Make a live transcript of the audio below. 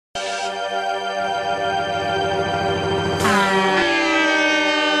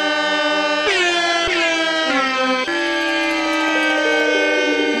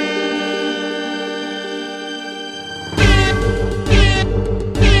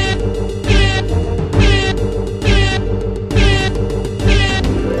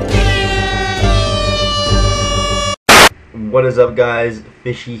What is up, guys?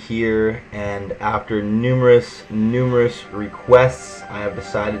 Fishy here, and after numerous requests, I have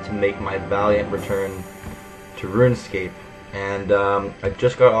decided to make my valiant return to Runescape. And I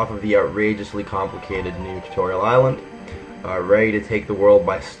just got off of the outrageously complicated new tutorial island, ready to take the world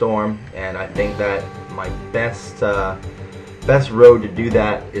by storm. And I think that my best road to do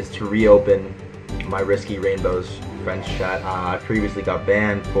that is to reopen my Risky Rainbows friends chat. I previously got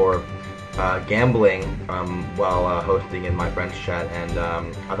banned for gambling while hosting in my friends chat, and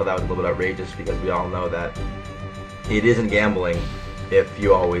I thought that was a little bit outrageous because we all know that it isn't gambling if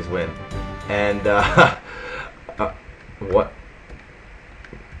you always win. And what?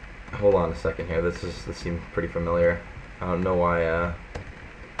 Hold on a second here. This seems pretty familiar. I don't know why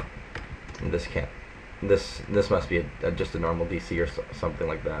this can't. This must be just a normal DC or something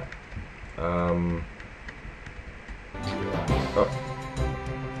like that. Oh.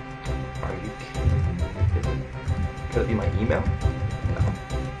 Are you kidding? Could it be my email? No.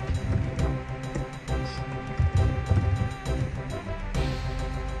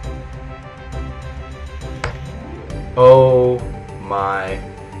 Oh my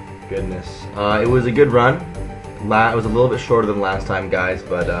goodness. It was a good run. It was a little bit shorter than last time, guys,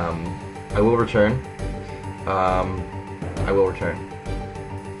 but I will return. I will return.